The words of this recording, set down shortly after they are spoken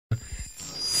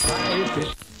On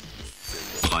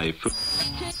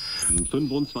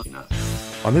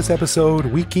this episode,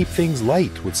 we keep things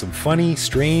light with some funny,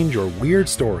 strange, or weird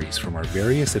stories from our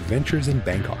various adventures in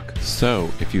Bangkok.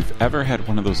 So, if you've ever had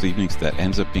one of those evenings that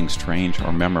ends up being strange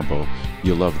or memorable,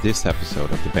 you'll love this episode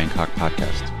of the Bangkok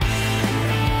Podcast.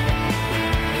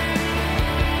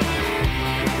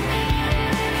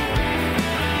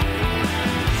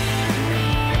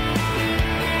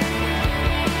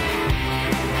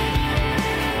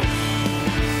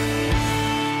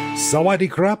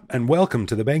 Sawadee krap, and welcome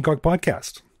to the Bangkok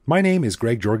Podcast. My name is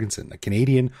Greg Jorgensen, a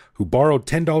Canadian who borrowed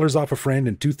 $10 off a friend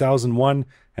in 2001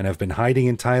 and have been hiding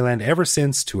in Thailand ever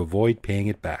since to avoid paying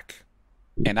it back.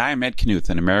 And I am Ed Knuth,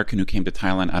 an American who came to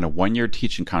Thailand on a one-year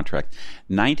teaching contract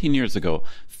 19 years ago,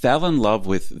 fell in love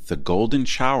with the golden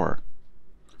shower,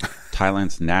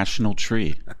 Thailand's national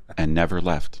tree, and never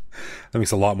left. That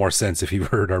makes a lot more sense if you've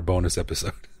heard our bonus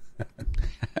episode.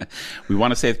 We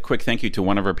want to say a quick thank you to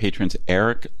one of our patrons,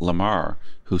 Eric Lamar,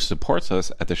 who supports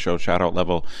us at the show shoutout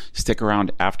level. Stick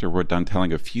around after we're done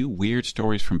telling a few weird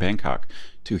stories from Bangkok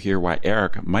to hear why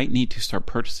Eric might need to start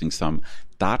purchasing some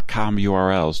 .com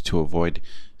URLs to avoid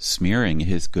smearing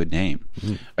his good name.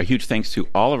 A huge thanks to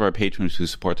all of our patrons who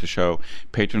support the show.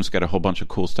 Patrons get a whole bunch of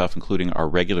cool stuff, including our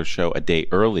regular show a day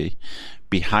early,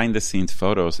 behind-the-scenes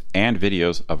photos and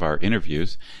videos of our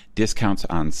interviews, discounts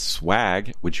on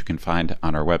swag, which you can find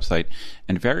on our website,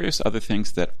 and various other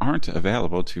things that aren't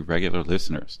available to regular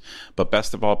listeners. But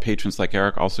best of all, patrons like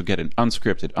Eric also get an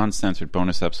unscripted, uncensored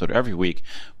bonus episode every week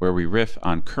where we riff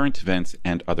on current events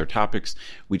and other topics.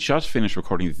 We just finished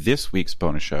recording this week's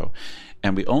bonus show,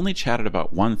 and we only chatted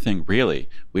about one thing really,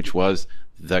 which was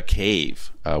the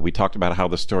cave. We talked about how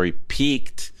the story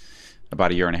peaked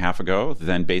about a year and a half ago,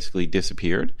 then basically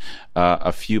disappeared.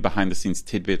 A few behind-the-scenes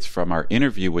tidbits from our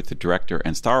interview with the director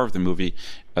and star of the movie,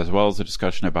 as well as a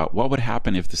discussion about what would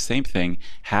happen if the same thing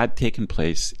had taken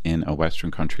place in a Western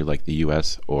country like the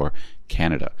U.S. or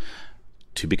Canada.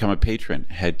 To become a patron,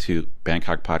 head to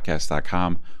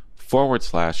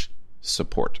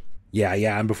bangkokpodcast.com/support.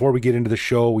 Yeah, and before we get into the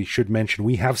show, we should mention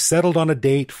we have settled on a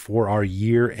date for our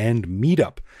year-end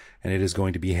meetup, and it is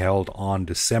going to be held on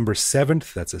December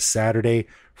 7th. That's a Saturday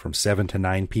from 7 to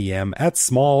 9 p.m. at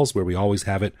Smalls, where we always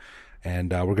have it.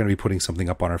 And we're going to be putting something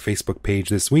up on our Facebook page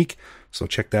this week, so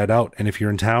check that out. And if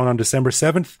you're in town on December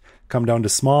 7th, come down to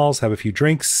Smalls, have a few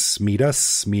drinks, meet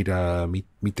us, meet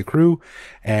the crew.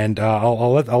 And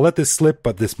I'll let this slip,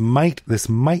 but this might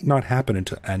not happen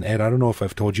until, and Ed, I don't know if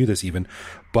I've told you this even,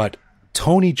 but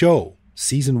Tony Joe,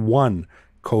 season 1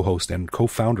 co-host and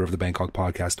co-founder of the Bangkok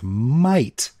Podcast,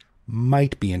 might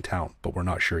be in town, but we're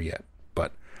not sure yet.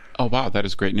 But oh wow, that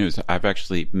is great news. I've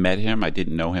actually met him. I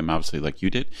didn't know him obviously like you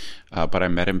did, but I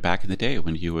met him back in the day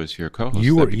when he was your co-host.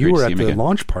 You were at the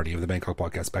launch party of the Bangkok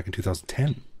Podcast back in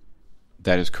 2010.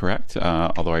 That is correct.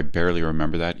 Although I barely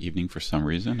remember that evening for some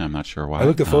reason. I'm not sure why. I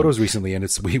looked at photos recently, and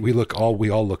we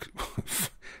all look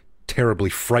terribly,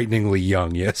 frighteningly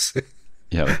young. Yes.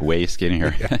 Yeah, like way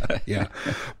skinnier. yeah.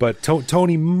 But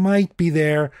Tony might be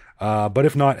there. But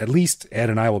if not, at least Ed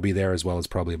and I will be there, as well as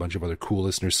probably a bunch of other cool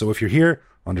listeners. So if you're here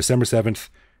on December 7th,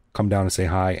 come down and say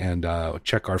hi, and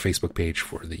check our Facebook page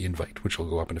for the invite, which will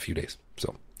go up in a few days.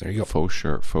 So there you go. For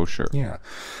sure. Yeah.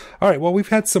 All right. Well, we've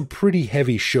had some pretty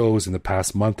heavy shows in the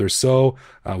past month or so.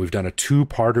 We've done a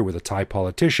 2-parter with a Thai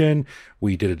politician.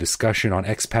 We did a discussion on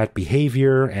expat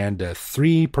behavior and a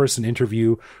 3-person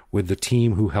interview with the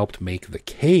team who helped make the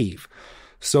cave.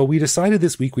 So we decided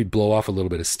this week we'd blow off a little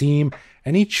bit of steam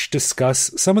and each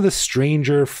discuss some of the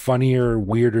stranger, funnier,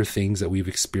 weirder things that we've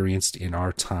experienced in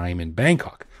our time in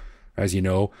Bangkok. As you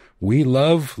know, we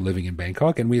love living in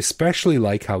Bangkok, and we especially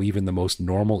like how even the most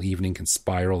normal evening can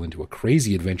spiral into a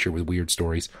crazy adventure with weird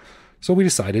stories. So we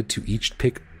decided to each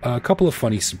pick a couple of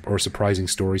funny or surprising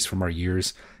stories from our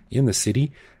years in the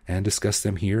city and discuss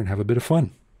them here and have a bit of fun.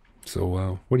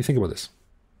 So what do you think about this?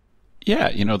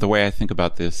 Yeah, the way I think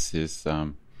about this is,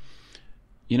 I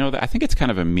think it's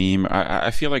kind of a meme. I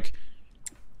feel like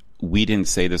we didn't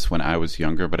say this when I was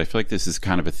younger, but I feel like this is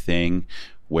kind of a thing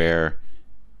where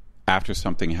after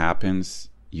something happens,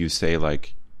 you say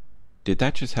like, did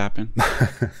that just happen?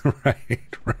 Right.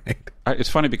 It's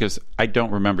funny because I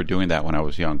don't remember doing that when I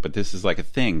was young, but this is like a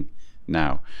thing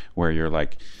now where you're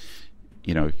like,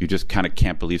 you just kind of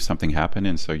can't believe something happened.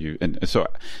 And so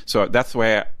so that's the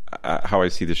way how I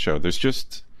see the show. There's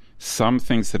just some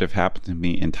things that have happened to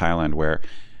me in Thailand where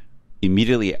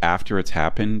immediately after it's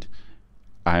happened,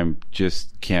 I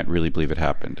just can't really believe it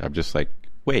happened. I'm just like,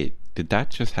 wait, did that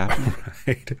just happen?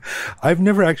 Right. I've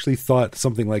never actually thought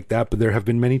something like that, but there have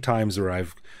been many times where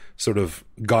I've sort of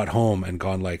got home and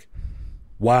gone like,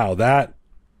 wow, that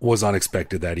was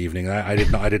unexpected that evening. I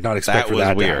did not expect for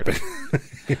that weird. to happen.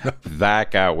 You know?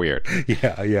 That got weird.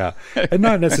 Yeah. And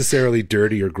not necessarily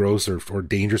dirty or gross or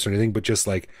dangerous or anything, but just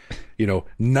like, you know,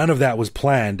 none of that was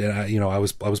planned. And I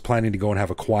was planning to go and have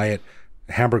a quiet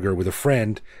hamburger with a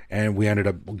friend, and we ended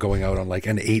up going out on like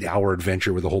an 8-hour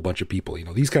adventure with a whole bunch of people. You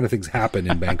know, these kind of things happen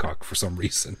in Bangkok for some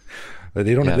reason.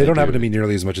 They don't happen to me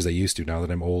nearly as much as they used to now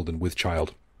that I'm old and with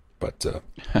child. But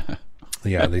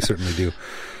yeah, they certainly do.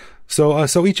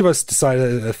 So each of us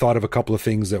thought of a couple of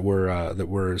things that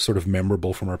were sort of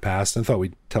memorable from our past, and thought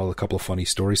we'd tell a couple of funny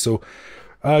stories. So,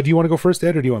 do you want to go first,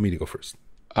 Ed, or do you want me to go first?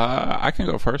 I can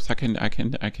go first. I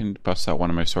can bust out one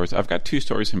of my stories. I've got 2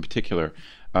 stories in particular.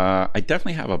 I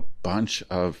definitely have a bunch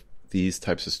of these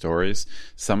types of stories.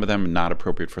 Some of them not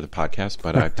appropriate for the podcast,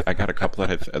 but I got a couple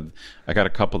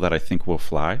that I think will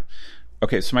fly.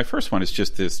 Okay, so my first one is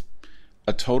just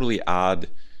a totally odd.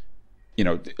 You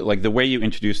know, like the way you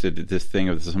introduced it, this thing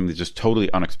of something just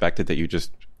totally unexpected that you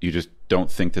just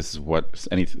don't think this is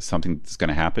something that's going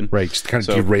to happen. Right, just kind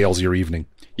of derails your evening.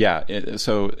 Yeah.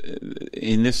 So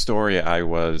in this story, I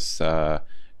was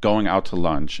going out to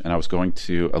lunch, and I was going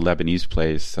to a Lebanese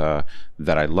place that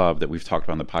I love, that we've talked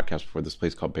about on the podcast before. This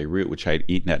place called Beirut, which I had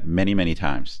eaten at many, many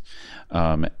times,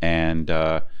 and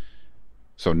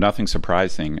so nothing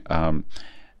surprising.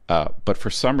 But for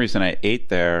some reason, I ate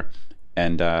there.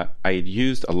 And I had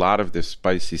used a lot of this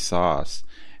spicy sauce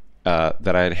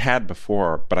that I had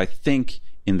before, but I think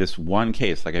in this one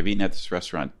case, like I've eaten at this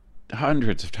restaurant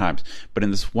hundreds of times, but in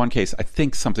this one case, I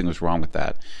think something was wrong with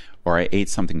that, or I ate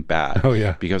something bad. Oh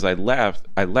yeah, because I left,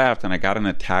 and I got in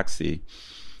a taxi,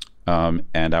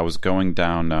 and I was going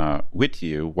down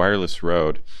Whittieu Wireless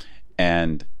Road,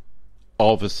 and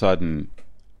all of a sudden,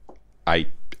 I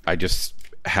just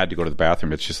had to go to the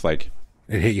bathroom. It's just like.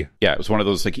 It hit you. Yeah, it was one of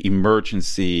those like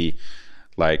emergency,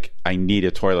 like I need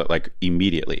a toilet like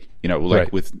immediately. You know,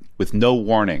 like right. with no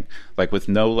warning, like with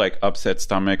no like upset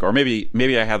stomach, or maybe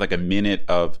I had like a minute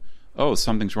of, oh,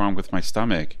 something's wrong with my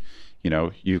stomach. You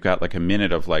know, you've got like a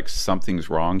minute of like something's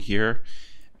wrong here,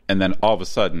 and then all of a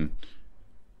sudden,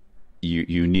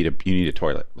 you need a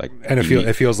toilet. Like, and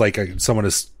it feels like someone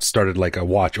has started like a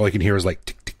watch. All you can hear is like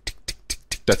tick tick tick tick tick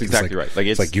tick. That's exactly like, right. Like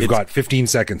it's like you've got 15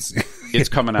 seconds. It's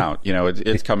coming out, you know.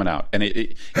 It's coming out, and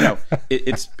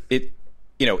it's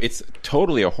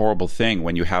totally a horrible thing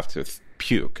when you have to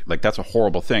puke. Like that's a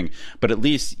horrible thing. But at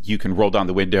least you can roll down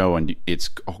the window, and it's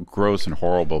gross and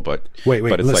horrible. But wait.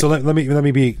 But it's so like, let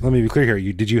me be clear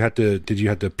here. Did you have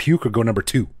to puke or go number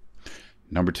 2?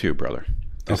 Number 2, brother.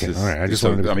 All right.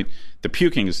 I mean, the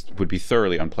puking would be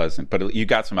thoroughly unpleasant, but you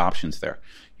got some options there,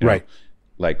 you know? Right?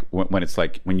 Like when it's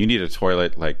like when you need a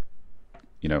toilet, like.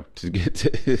 You know, to get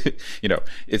to, you know,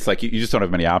 it's like you just don't have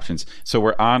many options. So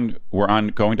we're on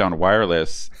going down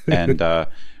wireless, and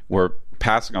we're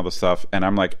passing all the stuff, and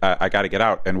I'm like, I got to get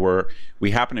out, and we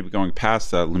happen to be going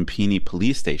past the Lumpini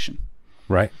Police Station.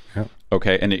 Right. Yeah.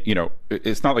 Okay, and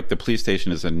it's not like the police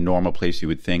station is a normal place you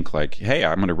would think like, hey,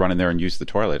 I'm going to run in there and use the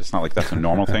toilet. It's not like that's a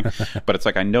normal thing, but it's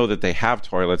like I know that they have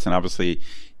toilets, and obviously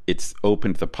it's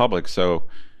open to the public, so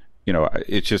you know,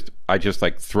 I just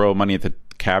like throw money at the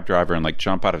cab driver and like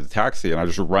jump out of the taxi, and I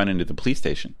just run into the police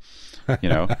station, you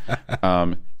know.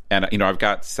 And you know, I've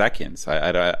got seconds.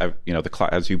 I you know, the clock,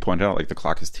 as you pointed out, like the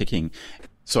clock is ticking.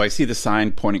 So I see the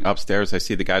sign pointing upstairs. I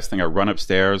see the guy's thing. I run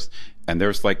upstairs, and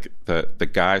there's like the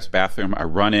guy's bathroom. I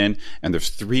run in, and there's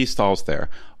 3 stalls there.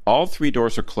 All 3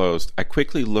 doors are closed. I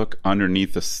quickly look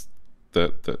underneath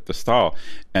the stall,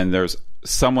 and there's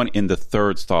someone in the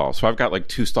 3rd stall. So I've got like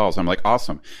 2 stalls. I'm like,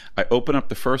 awesome. I open up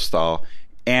the first stall,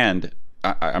 and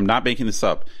I'm not making this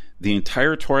up. The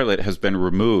entire toilet has been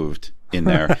removed in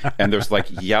there, and there's like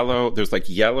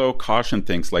yellow caution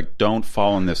things like don't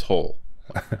fall in this hole.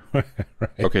 Right.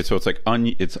 Okay, so it's like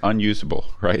it's unusable,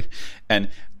 right? And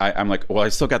I'm like, well, I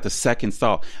still got the 2nd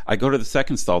stall. I go to the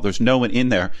 2nd stall. There's no one in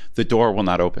there. The door will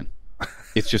not open.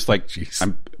 It's just like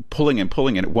I'm pulling and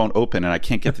it won't open, and I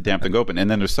can't get the damn thing open.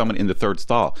 And then there's someone in the 3rd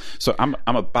stall. So I'm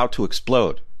about to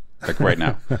explode, like right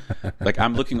now. Like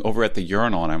I'm looking over at the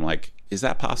urinal, and I'm like, is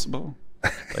that possible?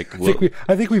 Like,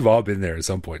 I think we've all been there at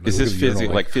some point. Is this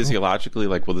physiologically,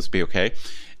 like, will this be okay?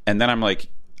 And then I'm like,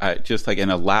 just like in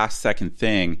a last second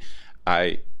thing,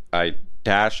 I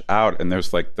dash out, and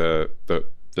there's like the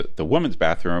woman's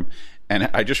bathroom, and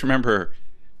I just remember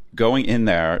going in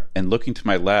there and looking to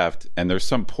my left, and there's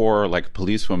some poor like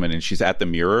policewoman, and she's at the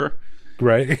mirror,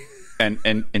 right?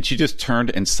 and she just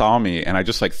turned and saw me, and I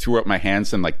just like threw up my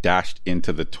hands and like dashed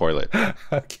into the toilet.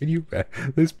 Can you?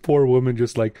 This poor woman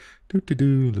just like do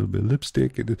a little bit of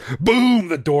lipstick, and boom,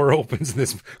 the door opens, and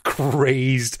this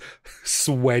crazed,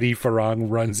 sweaty Farang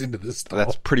runs into the stall.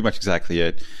 That's pretty much exactly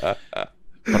it.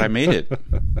 But I made it.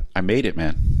 I made it,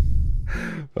 man.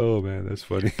 Oh man, that's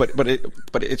funny. But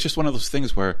it's just one of those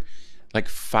things where, like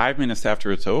 5 minutes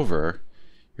after it's over,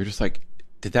 you're just like,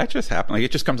 did that just happen? Like,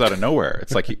 it just comes out of nowhere.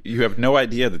 It's like you have no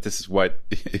idea that this is what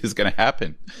is going to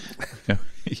happen.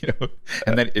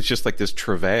 And then it's just like this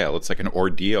travail. It's like an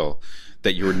ordeal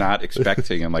that you were not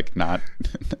expecting, and like not.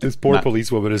 This poor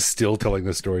policewoman is still telling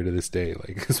the story to this day.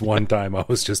 Like, this one time I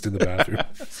was just in the bathroom.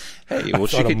 Hey, well, I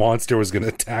thought a monster was going to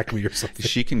attack me or something.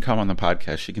 She can come on the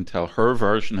podcast. She can tell her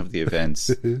version of the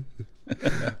events.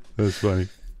 That's funny.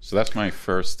 So that's my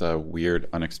first weird,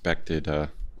 unexpected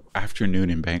afternoon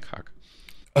in Bangkok.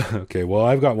 Okay, well,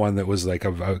 I've got one that was like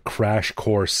a crash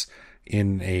course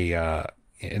in an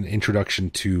introduction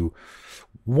to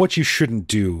what you shouldn't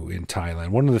do in Thailand.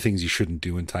 One of the things you shouldn't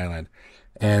do in Thailand.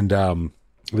 And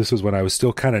this was when I was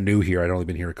still kind of new here. I'd only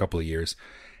been here a couple of years.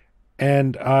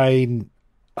 And I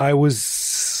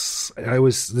was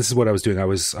this is what I was doing. I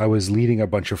was leading a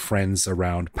bunch of friends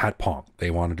around Pat Pong.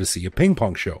 They wanted to see a ping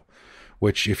pong show,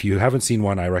 which if you haven't seen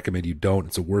one, I recommend you don't.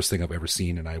 It's the worst thing I've ever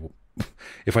seen, and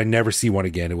if I never see one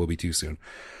again, it will be too soon.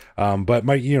 But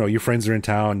your friends are in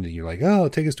town, and you're like, oh,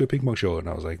 take us to a ping pong show. And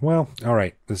I was like, well, all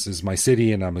right, this is my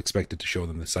city, and I'm expected to show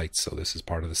them the sights. So this is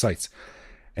part of the sights.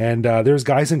 And there's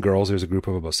guys and girls. There's a group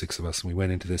of about 6 of us, and we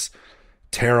went into this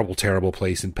terrible, terrible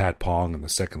place in Pat Pong on the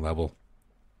second level.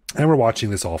 And we're watching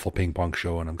this awful ping pong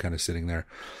show, and I'm kind of sitting there.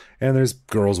 And there's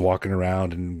girls walking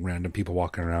around and random people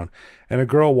walking around. And a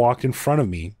girl walked in front of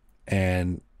me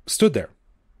and stood there.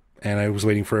 And I was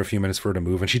waiting for a few minutes for her to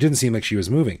move, and she didn't seem like she was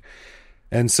moving.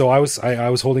 And so I was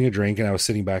holding a drink, and I was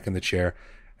sitting back in the chair,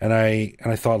 and I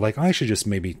thought, like, I should just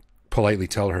maybe politely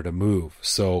tell her to move.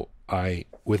 So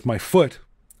with my foot,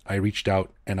 I reached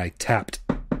out and I tapped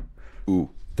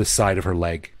the side of her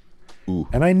leg. Ooh.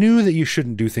 And I knew that you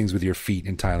shouldn't do things with your feet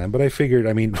in Thailand, but I figured,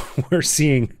 we're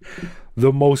seeing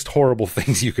the most horrible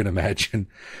things you can imagine.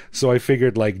 So I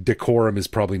figured, like, decorum is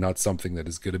probably not something that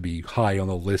is going to be high on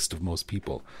the list of most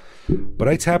people. But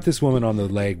I tapped this woman on the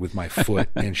leg with my foot,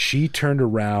 and she turned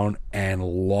around and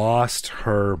lost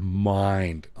her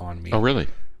mind on me. Oh, really?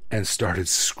 And started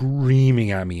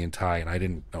screaming at me in Thai, and I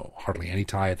didn't know hardly any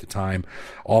Thai at the time.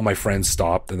 All my friends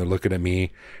stopped, and they're looking at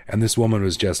me, and this woman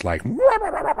was just like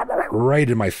right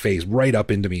in my face, right up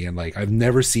into me, and like, I've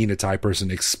never seen a Thai person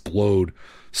explode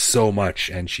so much.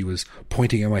 And she was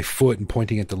pointing at my foot and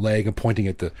pointing at the leg and pointing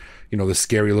at the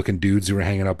scary looking dudes who were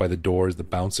hanging out by the doors, the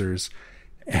bouncers.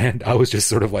 And I was just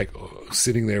sort of like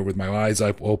sitting there with my eyes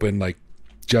open, like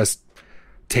just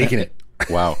taking it.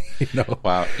 Wow.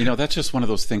 Wow. That's just one of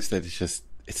those things that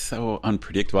it's so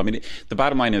unpredictable. The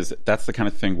bottom line is that's the kind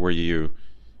of thing where you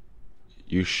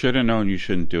should have known you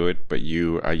shouldn't do it, but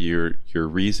your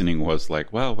reasoning was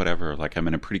like, well, whatever, like, I'm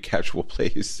in a pretty casual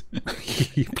place.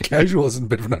 Casual is a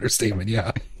bit of an understatement.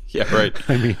 Yeah. Yeah.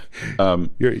 Right.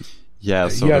 You're, Yeah,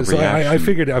 so I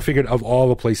figured of all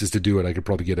the places to do it, I could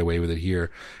probably get away with it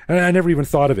here. And I never even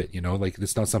thought of it, like,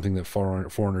 it's not something that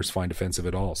foreigners find offensive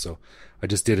at all. So I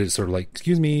just did it sort of like,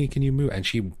 excuse me, can you move? And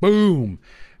she, boom.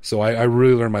 So I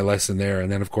really learned my lesson there.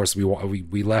 And then, of course,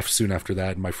 we left soon after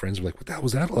that, and my friends were like, what the hell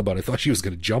was that all about? I thought she was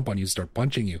going to jump on you and start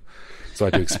punching you. So I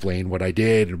had to explain what I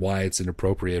did and why it's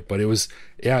inappropriate. But it was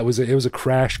a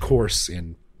crash course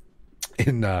in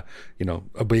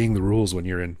obeying the rules when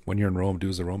you're in Rome. Do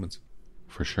as the Romans.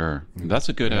 For sure. That's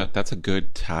a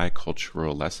good Thai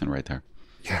cultural lesson right there.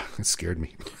 Yeah, it scared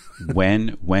me.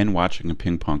 When watching a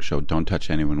ping pong show, don't touch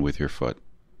anyone with your foot.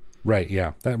 Right,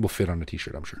 yeah. That will fit on a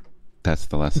t-shirt, I'm sure. That's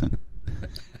the lesson.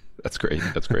 That's great.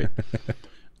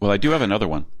 Well, I do have another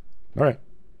one. All right.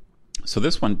 So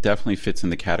this one definitely fits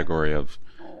in the category of,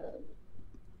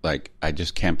 like, I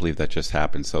just can't believe that just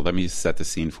happened. So let me set the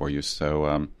scene for you.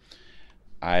 So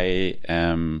I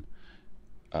am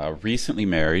recently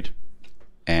married.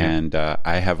 And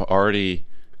I have already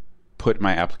put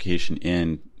my application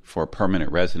in for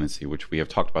permanent residency, which we have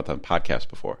talked about on the podcast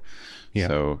before. Yeah.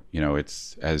 So,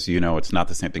 it's, as you know, it's not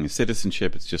the same thing as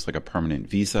citizenship. It's just like a permanent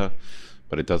visa,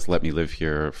 but it does let me live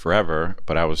here forever.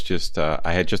 But I was just, I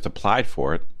had just applied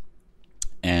for it.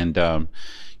 And,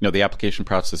 the application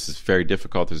process is very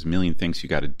difficult. There's a million things you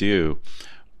got to do.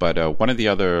 But one of the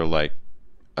other,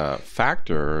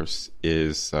 factors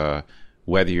is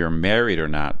whether you're married or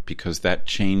not, because that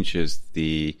changes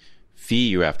the fee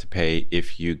you have to pay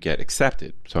if you get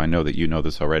accepted. So I know that you know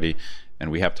this already, and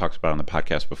we have talked about it on the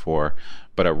podcast before,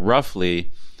 but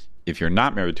roughly if you're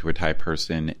not married to a Thai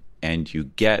person and you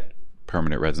get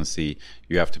permanent residency,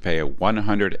 you have to pay a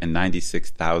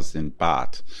 196,000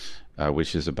 baht,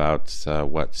 which is about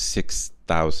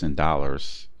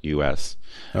 $6,000 US.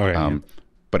 Okay.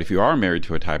 But if you are married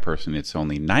to a Thai person, it's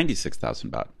only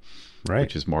 96,000 baht, Right.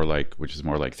 which is more like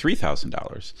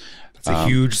 $3,000. It's a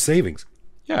huge savings.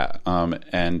 Yeah.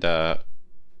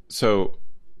 So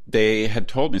they had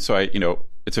told me, so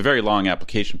it's a very long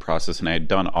application process, and I had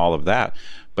done all of that.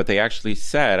 But they actually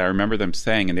said, I remember them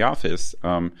saying in the office,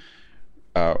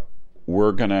 we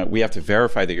have to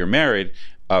verify that you're married,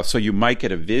 so you might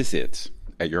get a visit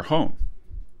at your home.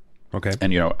 Okay.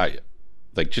 And I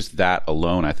just that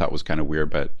alone I thought was kind of weird,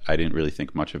 but I didn't really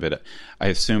think much of it. I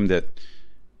assumed that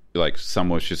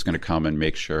someone was just going to come and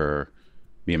make sure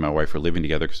me and my wife were living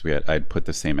together, because I'd put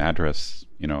the same address,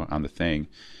 on the thing.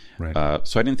 Right.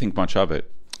 So I didn't think much of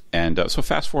it. And so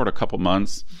fast forward a couple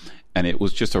months, and it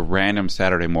was just a random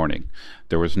Saturday morning.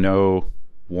 There was no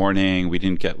warning. We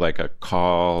didn't get a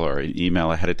call or an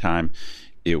email ahead of time.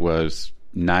 It was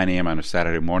 9 a.m. on a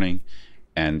Saturday morning,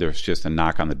 and there's just a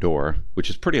knock on the door, which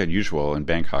is pretty unusual in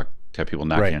Bangkok to have people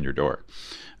knocking on your door.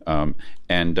 I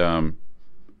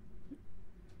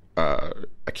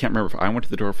can't remember if I went to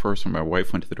the door first or my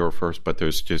wife went to the door first, but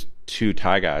there's just two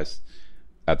Thai guys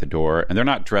at the door, and they're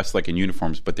not dressed in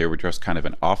uniforms, but they were dressed kind of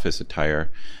in office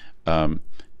attire.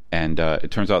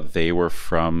 It turns out they were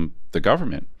from the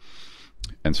government.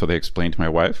 And so they explained to my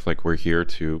wife, we're here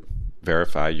to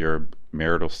verify your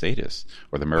marital status,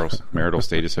 or the marital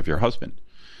status of your husband.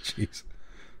 Jeez.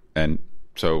 And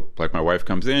so my wife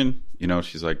comes in,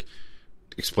 she's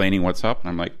explaining what's up, and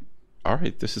I'm like, all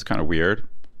right, this is kind of weird,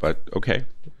 but okay,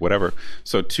 whatever.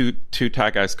 So two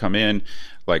Thai guys come in,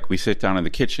 we sit down in the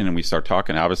kitchen and we start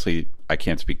talking. Obviously I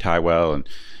can't speak Thai well, and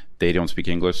they don't speak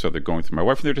English, so they're going through my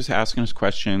wife, and they're just asking us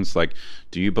questions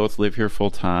do you both live here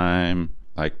full time?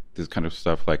 This kind of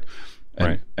stuff,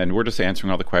 right. And we're just answering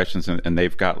all the questions, and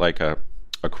they've got a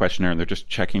questionnaire, and they're just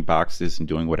checking boxes and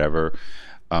doing whatever.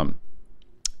 And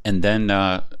then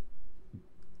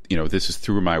this is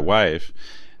through my wife.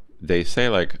 They say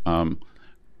well,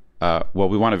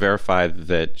 we want to verify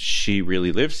that she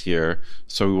really lives here,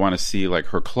 so we want to see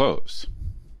her clothes.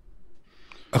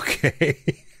 Okay.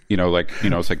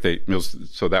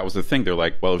 So that was the thing. They're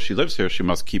well, if she lives here, she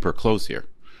must keep her clothes here.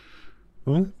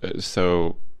 Huh?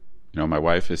 So, my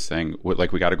wife is saying, we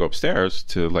got to go upstairs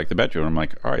to the bedroom. I'm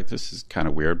like, all right, this is kind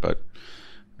of weird, but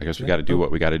I guess we got to do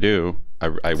what we got to do.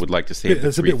 I would like to save.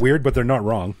 It's a bit weird, but they're not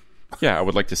wrong. Yeah, I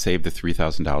would like to save the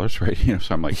 $3,000, right?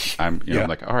 So I'm like, I'm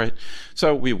like, all right.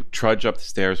 So we trudge up the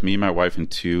stairs, me, my wife,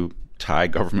 and two Thai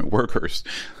government workers.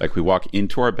 We walk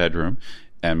into our bedroom,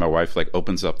 and my wife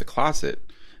opens up the closet,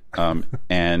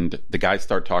 and the guys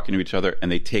start talking to each other,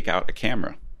 and they take out a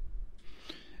camera.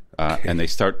 And they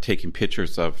start taking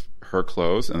pictures of her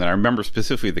clothes. And then I remember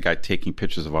specifically the guy taking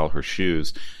pictures of all her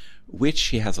shoes, which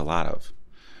she has a lot of.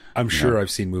 I'm sure I've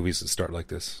seen movies that start like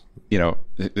this.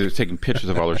 They're taking pictures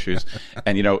of all her shoes.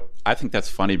 And, I think that's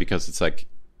funny because it's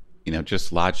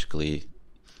just logically,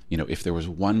 if there was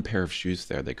one pair of shoes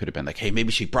there, they could have been hey,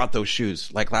 maybe she brought those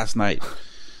shoes last night.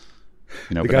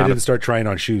 The guy didn't start trying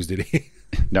on shoes, did he?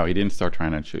 No, he didn't start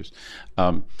trying on shoes.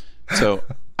 So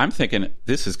I'm thinking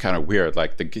this is kind of weird.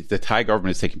 The Thai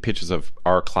government is taking pictures of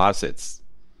our closets.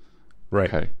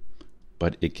 Right. Okay.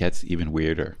 But it gets even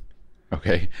weirder.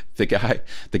 Okay. The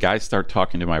guys start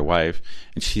talking to my wife,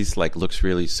 and she's looks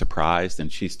really surprised,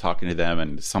 and she's talking to them,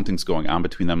 and something's going on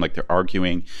between them. They're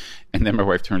arguing. And then my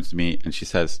wife turns to me and she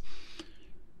says,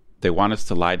 they want us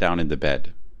to lie down in the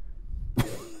bed.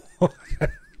 What?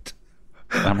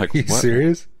 And I'm like, are you what?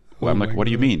 Serious? Well, I'm like, what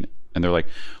do you mean? And they're like,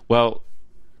 well,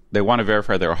 they want to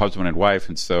verify they're husband and wife,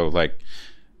 and so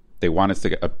they want us to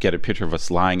get a picture of us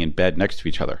lying in bed next to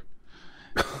each other.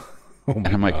 Oh my and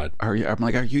I'm God.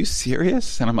 like, are you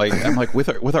serious? And I'm like,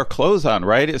 with our clothes on,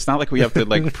 right? It's not like we have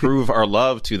to prove our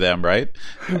love to them, right?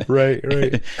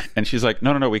 Right. And she's like,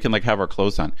 no, we can have our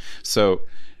clothes on. So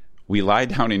we lie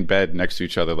down in bed next to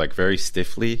each other, very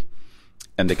stiffly,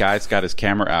 and the guy's got his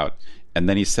camera out, and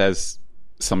then he says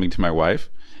something to my wife,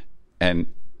 and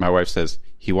my wife says,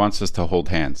 he wants us to hold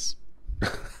hands.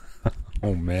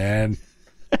 Oh, man.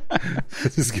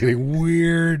 This is getting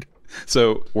weird.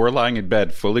 So we're lying in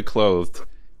bed, fully clothed,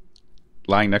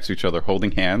 lying next to each other, holding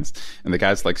hands, and the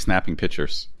guy's snapping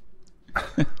pictures.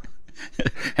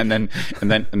 and then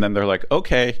they're like,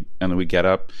 okay. And then we get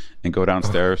up and go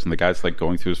downstairs, and the guy's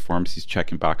going through his forms. He's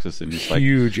checking boxes, and he's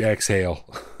huge exhale.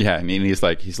 Yeah. And he's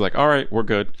like, all right, we're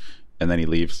good. And then he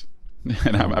leaves.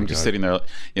 And I'm just sitting there,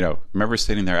 remember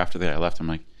sitting there after I left. I'm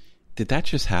like, did that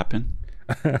just happen?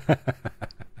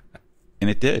 And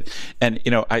it did. And,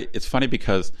 it's funny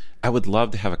because I would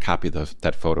love to have a copy of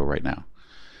that photo right now.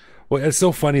 Well, it's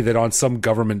so funny that on some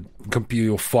government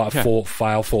computer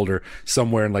file folder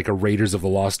somewhere in like a Raiders of the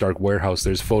Lost Ark warehouse,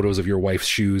 there's photos of your wife's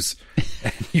shoes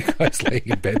and you guys laying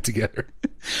in bed together.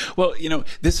 Well,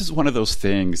 this is one of those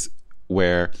things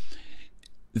where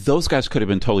those guys could have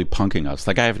been totally punking us.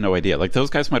 Like, I have no idea. Like, those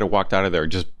guys might have walked out of there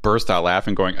and just burst out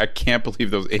laughing, going, I can't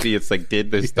believe those idiots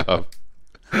did this stuff.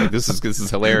 Like, this is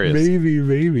hilarious.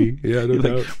 Maybe. Yeah, I don't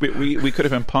know. We could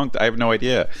have been punked. I have no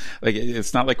idea. Like,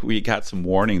 it's not like we got some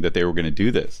warning that they were going to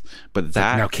do this. But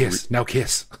that now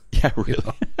kiss. Yeah,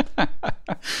 really.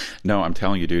 No, I'm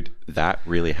telling you, dude, that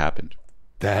really happened.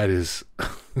 That is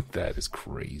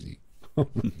crazy. Oh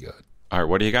my God. All right,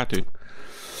 what do you got, dude?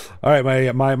 All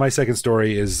right, my second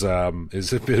story is a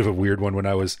bit of a weird one. When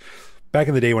I was back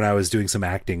in the day when I was doing some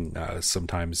acting,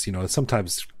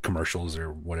 sometimes commercials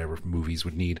or whatever movies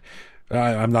would need.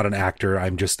 I'm not an actor.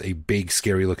 I'm just a big,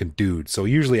 scary looking dude. So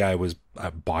usually I was a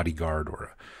bodyguard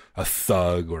or a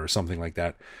thug or something like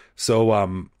that. So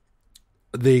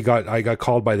I got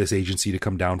called by this agency to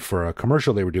come down for a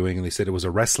commercial they were doing, and they said it was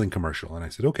a wrestling commercial, and I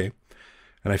said okay.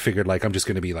 And I figured I'm just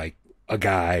going to be like a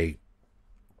guy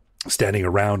standing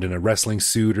around in a wrestling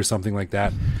suit or something like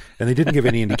that. And they didn't give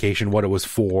any indication what it was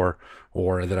for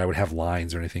or that I would have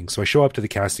lines or anything. So I show up to the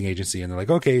casting agency and they're like,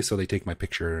 okay. So they take my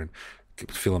picture and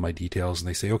fill in my details and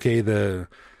they say, okay,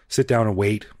 sit down and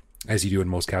wait, as you do in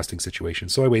most casting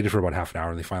situations. So I waited for about half an hour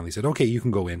and they finally said, okay, you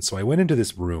can go in. So I went into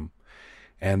this room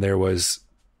and there was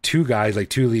two guys,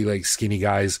 two skinny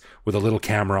guys with a little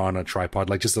camera on a tripod,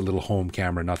 just a little home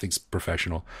camera, nothing's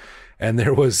professional. And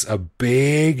there was a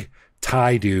big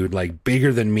Thai dude,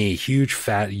 bigger than me, huge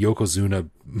fat Yokozuna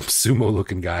sumo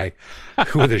looking guy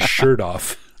with his shirt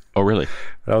off. Oh, really?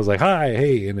 And I was like, hi,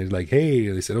 hey. And they're like, hey.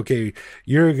 And they said, okay,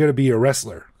 you're going to be a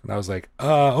wrestler. And I was like,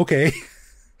 okay.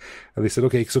 And they said,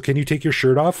 okay, so can you take your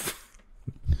shirt off?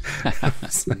 I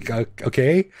was like,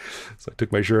 okay. So I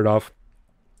took my shirt off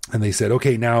and they said,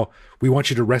 okay, now we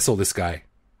want you to wrestle this guy.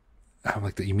 I'm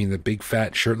like, you mean the big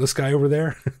fat shirtless guy over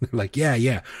there? They're like,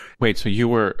 yeah. Wait, so you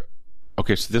were...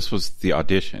 Okay, so this was the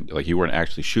audition. You weren't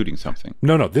actually shooting something.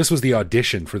 No, this was the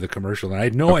audition for the commercial. And I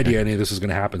had no idea any of this was going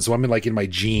to happen. So I'm in my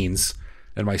jeans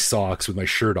and my socks with my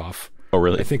shirt off. Oh,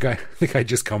 really? I think I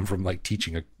just come from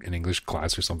teaching an English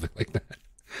class or something like that.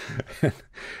 And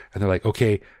they're like,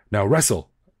 okay, now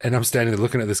wrestle. And I'm standing there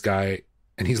looking at this guy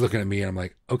and he's looking at me and I'm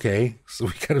like, okay. So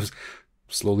we kind of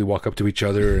slowly walk up to each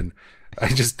other and I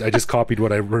just copied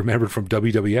what I remembered from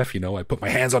WWF, I put my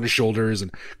hands on his shoulders and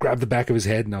grabbed the back of his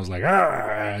head and I was like,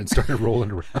 and started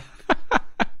rolling around.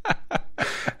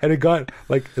 And it got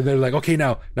and they're like, okay,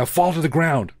 now fall to the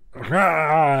ground.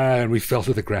 And we fell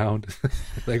to the ground.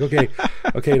 Okay,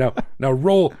 now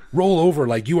roll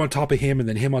over, you on top of him and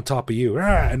then him on top of you.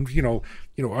 And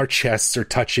our chests are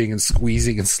touching and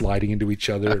squeezing and sliding into each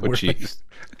other. Oh, jeez.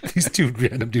 These two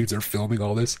random dudes are filming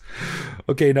all this.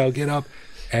 Okay, now get up.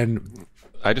 And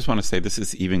I just want to say this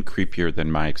is even creepier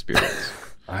than my experience.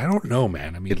 I don't know,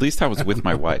 man. I mean, at least I was with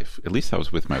my wife. Yeah,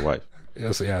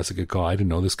 that's a good call. I didn't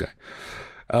know this guy.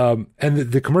 And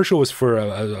the commercial was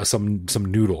for some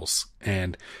noodles,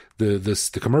 and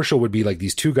the commercial would be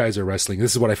these two guys are wrestling.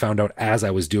 This is what I found out as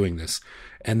I was doing this.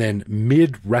 And then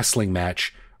mid wrestling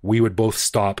match, we would both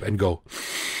stop and go,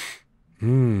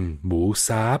 moo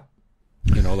sap,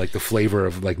 the flavor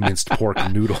of minced pork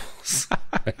noodles.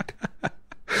 Right?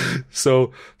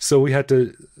 So we had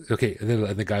to, okay. And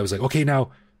then the guy was like, okay,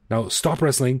 now stop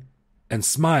wrestling and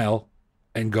smile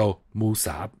and go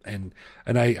musab. And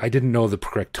I didn't know the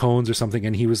correct tones or something.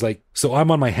 And he was like, so I'm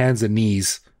on my hands and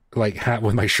knees,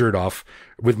 with my shirt off,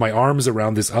 with my arms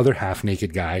around this other half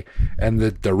naked guy. And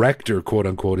the director, quote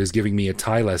unquote, is giving me a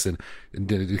Thai lesson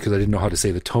because I didn't know how to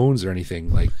say the tones or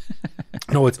anything.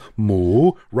 No, it's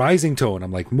moo, rising tone.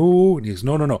 I'm like, moo. And he goes,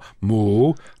 no,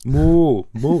 moo,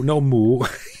 no, moo.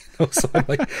 So I'm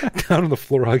down on the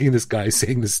floor hugging this guy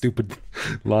saying this stupid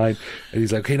line. And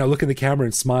he's like, okay, now look in the camera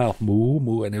and smile.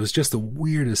 Moo. And it was just the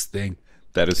weirdest thing.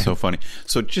 That is so funny.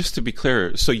 So just to be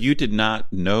clear, so you did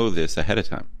not know this ahead of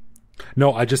time?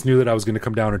 No, I just knew that I was going to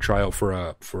come down and try out for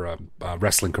a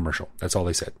wrestling commercial. That's all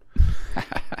they said.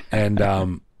 And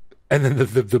then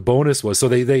the bonus was, so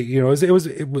they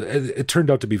it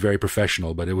turned out to be very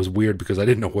professional, but it was weird because I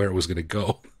didn't know where it was going to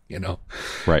go,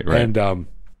 Right. And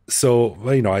so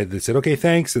they said, okay,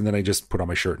 thanks, and then I just put on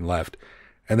my shirt and left.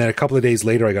 And then a couple of days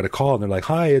later, I got a call, and they're like,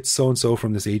 hi, it's so and so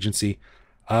from this agency.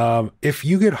 If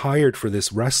you get hired for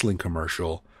this wrestling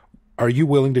commercial, are you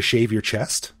willing to shave your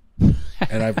chest?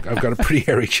 And I've got a pretty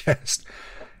hairy chest.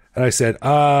 And I said,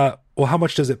 well, how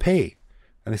much does it pay?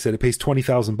 And they said, it pays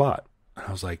 20,000 baht. And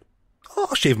I was like, Oh,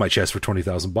 I'll shave my chest for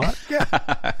 20,000 baht. Yeah.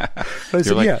 I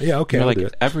said, like, yeah, okay, you're I'll like, do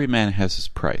it. every man has his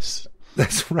price.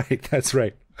 That's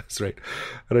right.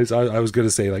 And I was going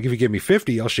to say, like, if you give me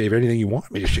 50, I'll shave anything you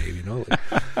want me to shave, you know?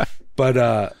 Like,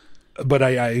 but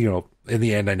I, you know, in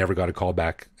the end, I never got a call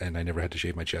back and I never had to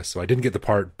shave my chest. So I didn't get the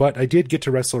part, but I did get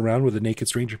to wrestle around with a naked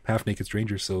stranger, half naked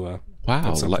stranger. So,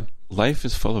 wow. Life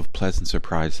is full of pleasant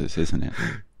surprises, isn't it?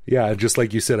 Yeah. Just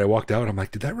like you said, I walked out. I'm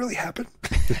like, did that really happen?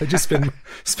 Did I just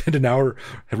spend an hour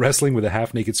wrestling with a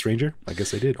half naked stranger? I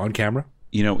guess I did, on camera.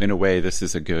 You know, in a way, this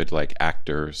is a good like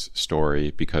actor's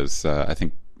story because I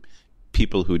think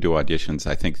people who do auditions,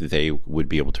 I think they would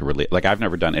be able to relate. Like, I've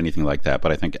never done anything like that,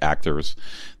 but I think actors,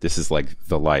 this is like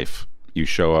the life. You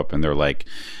show up and they're like,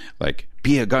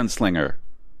 be a gunslinger,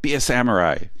 be a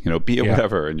samurai, you know, be a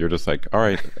whatever, and you're just like, all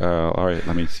right,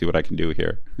 let me see what I can do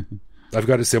here. I've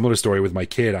got a similar story with my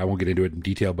kid. I won't get into it in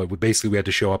detail, but basically we had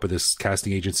to show up at this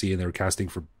casting agency and they were casting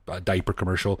for a diaper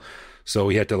commercial. So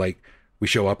we had to we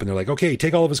show up and they're like, okay,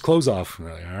 take all of his clothes off. And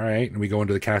we're like, all right. And we go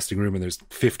into the casting room and there's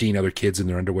 15 other kids in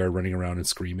their underwear running around and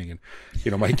screaming. And,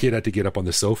 you know, my kid had to get up on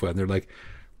the sofa and they're like,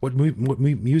 what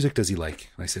music does he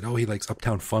like? And I said, oh, he likes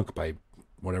Uptown Funk by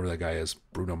whatever that guy is,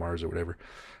 Bruno Mars or whatever.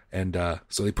 And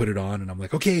so they put it on and I'm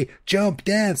like, okay, jump,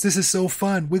 dance. This is so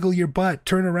fun. Wiggle your butt,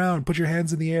 turn around, put your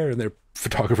hands in the air. And their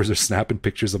photographers are snapping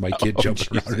pictures of my kid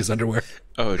jumping around in his underwear.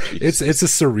 Oh, geez. It's a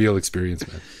surreal experience,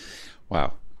 man.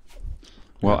 Wow.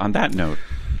 Well, on that note,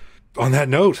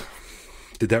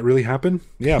 did that really happen?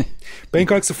 Yeah.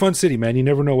 Bangkok's a fun city, man. You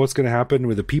never know what's going to happen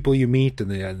with the people you meet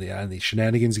and the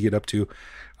shenanigans you get up to.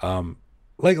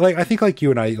 Like I think like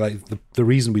you and I, like the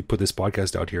reason we put this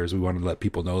podcast out here is we want to let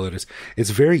people know that it's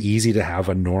very easy to have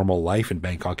a normal life in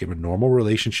Bangkok, have a normal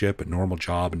relationship, a normal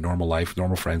job, a normal life,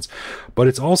 normal friends. But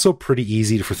it's also pretty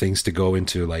easy for things to go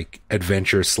into like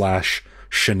adventure /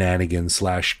 shenanigans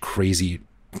 / crazy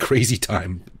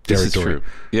time territory. This is true.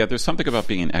 Yeah, there's something about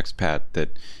being an expat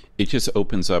that it just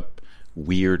opens up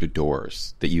weird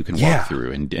doors that you can walk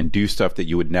through and do stuff that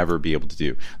you would never be able to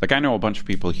do. Like, I know a bunch of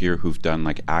people here who've done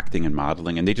like acting and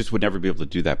modeling and they just would never be able to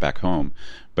do that back home.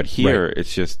 But here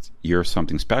it's just, you're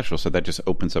something special. So that just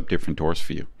opens up different doors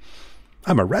for you.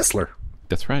 I'm a wrestler.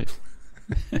 That's right.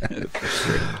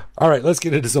 All right, let's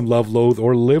get into some love, loathe,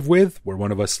 or live with, where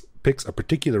one of us picks a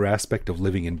particular aspect of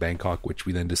living in Bangkok, which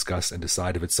we then discuss and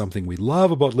decide if it's something we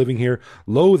love about living here,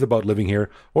 loathe about living here,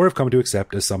 or have come to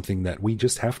accept as something that we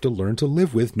just have to learn to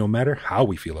live with no matter how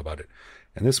we feel about it.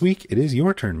 And this week, it is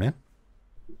your turn, man.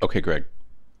 Okay, Greg.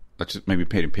 Let's just maybe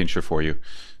paint a picture for you.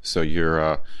 So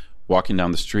you're walking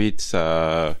down the streets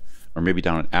or maybe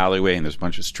down an alleyway and there's a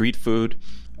bunch of street food.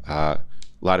 A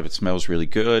lot of it smells really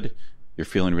good. You're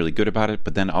feeling really good about it,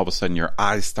 but then all of a sudden your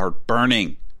eyes start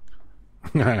burning.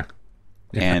 Yeah.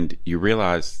 And you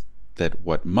realize that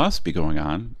what must be going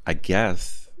on, I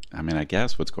guess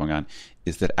what's going on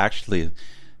is that actually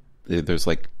there's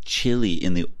like chili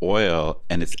in the oil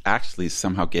and it's actually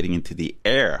somehow getting into the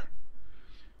air.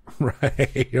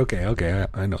 Right. Okay.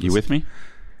 I know. You with me?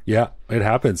 Yeah, it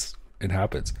happens.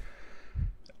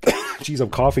 Jeez,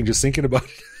 I'm coughing just thinking about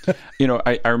it. You know,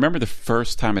 I remember the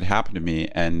first time it happened to me,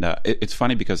 and it's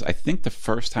funny because I think the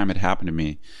first time it happened to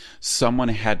me, someone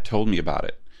had told me about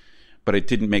it, but it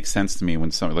didn't make sense to me when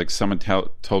someone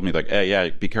told me like, hey, yeah,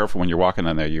 be careful when you're walking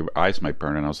on there, your eyes might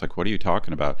burn. And I was like, what are you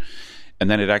talking about? And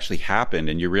then it actually happened,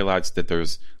 and you realize that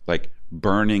there's like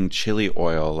burning chili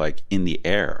oil like in the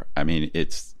air. I mean,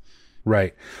 it's...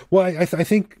 Right. Well, I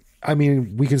think, I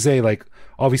mean, we can say like,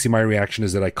 obviously my reaction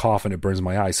is that I cough and it burns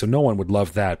my eyes. So no one would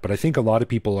love that. But I think a lot of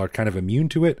people are kind of immune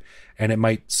to it, and it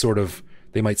might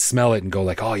they might smell it and go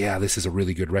like, oh yeah, this is a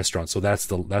really good restaurant. So that's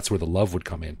where the love would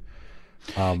come in.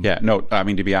 Yeah, no, I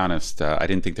mean, to be honest, I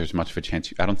didn't think there's much of a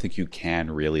chance. I don't think you can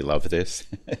really love this.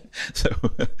 So,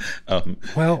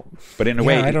 well, but in a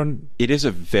way, it is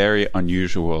a very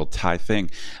unusual Thai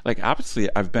thing. Like, obviously,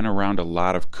 I've been around a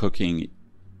lot of cooking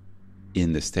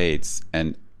in the States,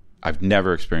 and I've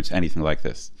never experienced anything like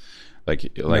this.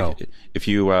 No. If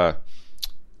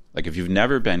you've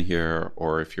never been here,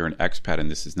 or if you're an expat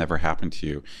and this has never happened to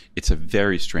you, it's a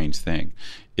very strange thing.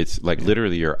 It's like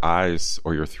literally your eyes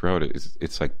or your throat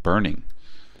it's like burning.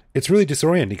 It's really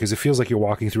disorienting because it feels like you're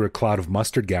walking through a cloud of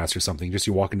mustard gas or something. Just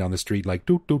you're walking down the street like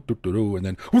doo doo doo doo doo, and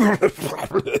then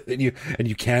and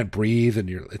you can't breathe, and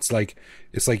it's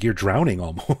like you're drowning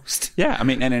almost. Yeah, I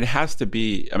mean, and it has to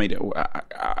be. I mean,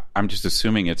 I'm just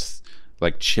assuming it's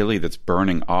like chili that's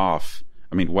burning off.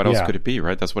 I mean, what else could it be,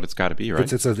 right? That's what it's got to be,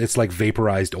 right? It's like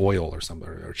vaporized oil or something,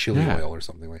 or chili oil or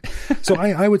something like that. So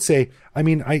I would say, I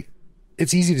mean,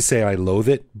 it's easy to say I loathe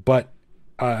it, but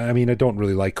I mean, I don't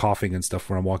really like coughing and stuff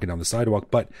when I'm walking down the sidewalk,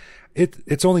 but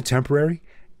it's only temporary.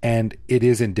 and it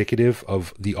is indicative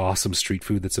of the awesome street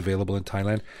food that's available in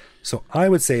Thailand. So I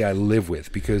would say I live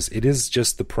with, because it is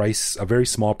just the price, a very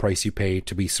small price you pay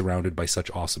to be surrounded by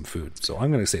such awesome food. So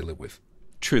I'm going to say live with.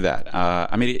 True that.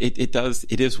 I mean,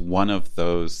 it is one of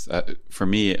those, for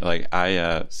me, like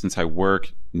since I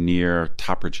work near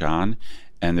Taprajan,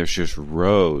 and there's just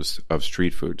rows of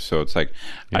street food. So it's like,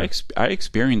 I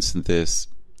experience this,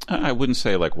 I wouldn't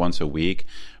say like once a week,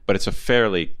 but it's a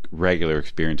fairly regular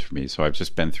experience for me. So I've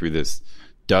just been through this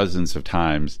dozens of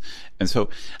times. And so,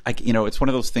 it's one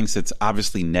of those things that's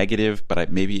obviously negative,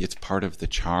 but maybe it's part of the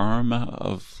charm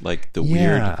of like the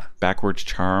weird backwards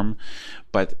charm.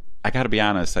 But I got to be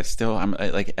honest, I'm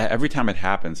like, every time it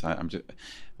happens, I'm just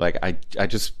like, I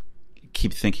just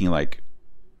keep thinking like,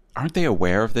 aren't they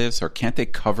aware of this, or can't they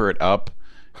cover it up?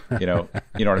 You know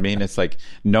what I mean? It's like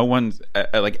no one,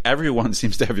 like everyone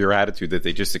seems to have your attitude that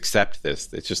they just accept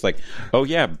this. It's just like, oh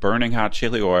yeah, burning hot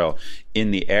chili oil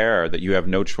in the air that you have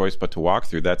no choice but to walk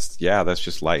through. That's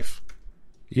just life.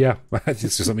 Yeah, it's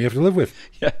just something you have to live with.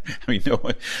 Yeah, I mean,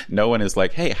 no one is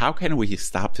like, hey, how can we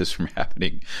stop this from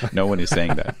happening? No one is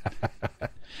saying that.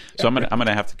 So I'm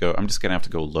gonna have to go. I'm just gonna have to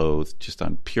go loathe, just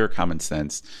on pure common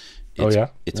sense.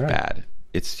 It's bad.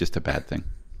 It's just a bad thing.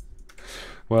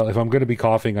 Well, if I'm going to be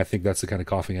coughing, I think that's the kind of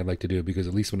coughing I'd like to do, because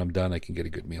at least when I'm done, I can get a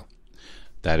good meal.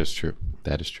 That is true.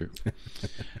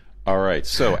 All right.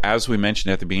 So as we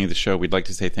mentioned at the beginning of the show, we'd like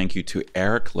to say thank you to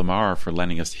Eric Lamar for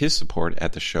lending us his support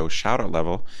at the show shoutout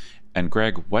level. And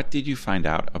Greg, what did you find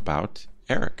out about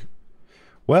Eric?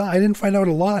 Well, I didn't find out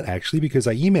a lot, actually, because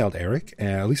I emailed Eric.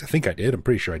 At least I think I did. I'm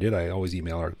pretty sure I did. I always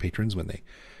email our patrons when they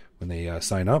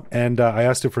sign up, and I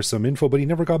asked him for some info, but he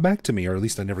never got back to me, or at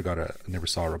least I never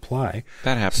saw a reply.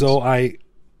 That happens. So I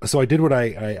did what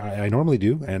I normally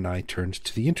do, and I turned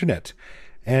to the internet,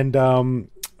 and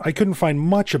I couldn't find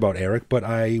much about Eric, but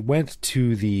I went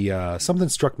to the something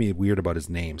struck me weird about his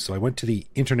name, so I went to the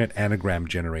Internet Anagram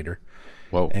Generator.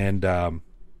 Whoa. And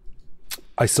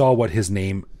I saw what his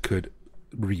name could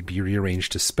be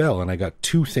rearranged to spell, and I got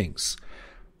two things.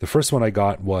 The first one I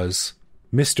got was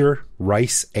Mr.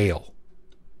 Rice Ale.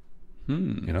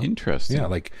 Interesting. Yeah,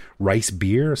 like rice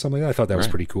beer or something like that. I thought that was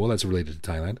pretty cool. That's related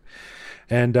to Thailand.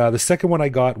 And the second one I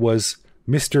got was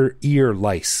Mr. Ear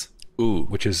Lice. Ooh,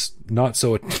 which is not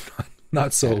so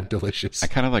delicious. I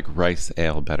kind of like rice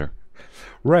ale better.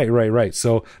 Right.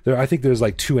 So I think there's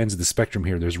like two ends of the spectrum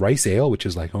here. There's rice ale, which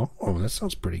is like, oh, that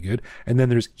sounds pretty good. And then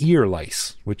there's ear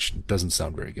lice, which doesn't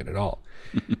sound very good at all.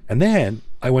 And then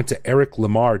I went to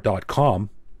ericlamar.com.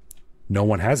 No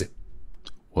one has it.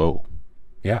 Whoa.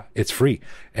 Yeah, it's free.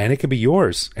 And it can be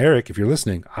yours. Eric, if you're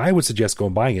listening, I would suggest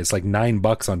going buying it. It's like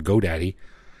 $9 on GoDaddy.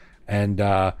 And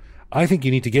I think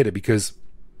you need to get it, because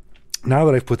now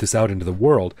that I've put this out into the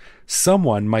world,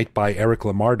 someone might buy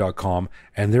ericlamar.com,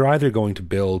 and they're either going to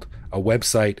build a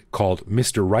website called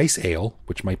Mr. Rice Ale,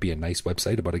 which might be a nice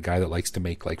website about a guy that likes to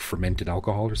make like fermented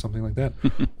alcohol or something like that,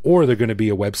 or they're going to be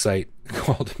a website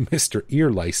called Mr. Ear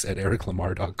Lice at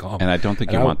ericlamar.com. And I don't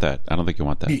think you want that. I don't think you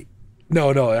want that. No,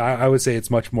 I would say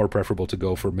it's much more preferable to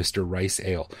go for Mr. Rice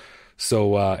Ale.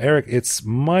 So, Eric, it's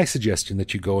my suggestion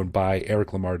that you go and buy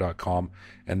ericlamar.com,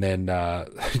 and then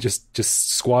just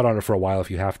squat on it for a while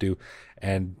if you have to.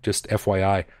 And just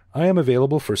FYI, I am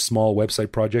available for small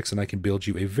website projects, and I can build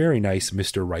you a very nice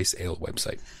Mr. Rice Ale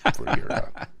website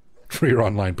for your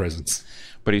online presence.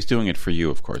 But he's doing it for you,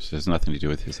 of course. It has nothing to do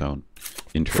with his own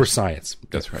interest. For science.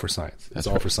 That's right. For science. It's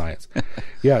all for science.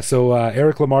 Yeah, so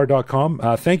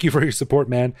ericlamar.com. Thank you for your support,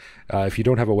 man. If you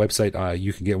don't have a website,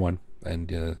 you can get one,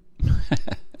 and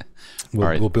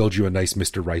we'll build you a nice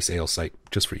Mr. Rice Ale site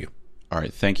just for you. All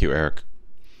right. Thank you, Eric.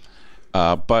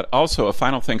 But also a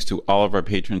final thanks to all of our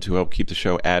patrons who help keep the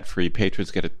show ad-free. Patrons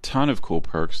get a ton of cool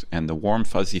perks and the warm,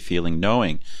 fuzzy feeling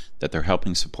knowing that they're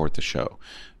helping support the show.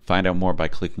 Find out more by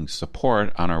clicking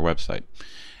support on our website.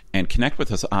 And connect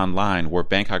with us online. We're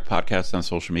Bangkok Podcast on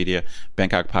social media,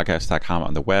 bangkokpodcast.com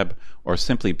on the web, or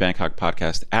simply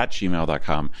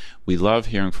bangkokpodcast@gmail.com. We love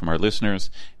hearing from our listeners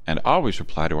and always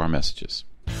reply to our messages.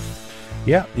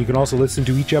 Yeah, you can also listen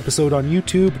to each episode on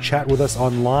YouTube, chat with us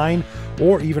online,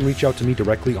 or even reach out to me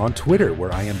directly on Twitter,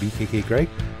 where I am BKK Greg.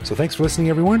 So thanks for listening,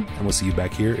 everyone, and we'll see you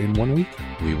back here in 1 week.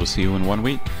 We will see you in 1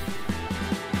 week.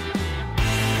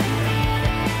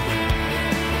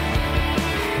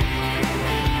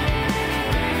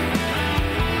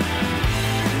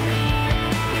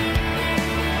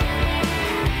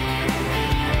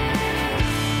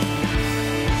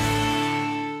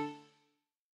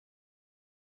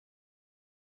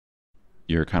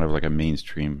 You're kind of like a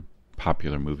mainstream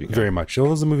popular movie guy. Very much.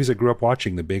 Those are the movies I grew up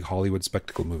watching, the big Hollywood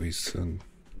spectacle movies, and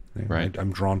right.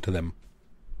 I'm drawn to them.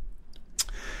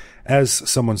 as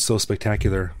someone so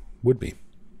spectacular would be.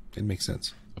 It makes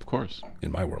sense. Of course.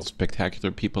 In my world.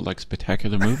 Spectacular people like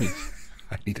spectacular movies.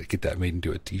 I need to get that made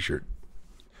into a t-shirt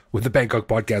with the Bangkok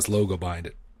Podcast logo behind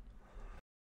it.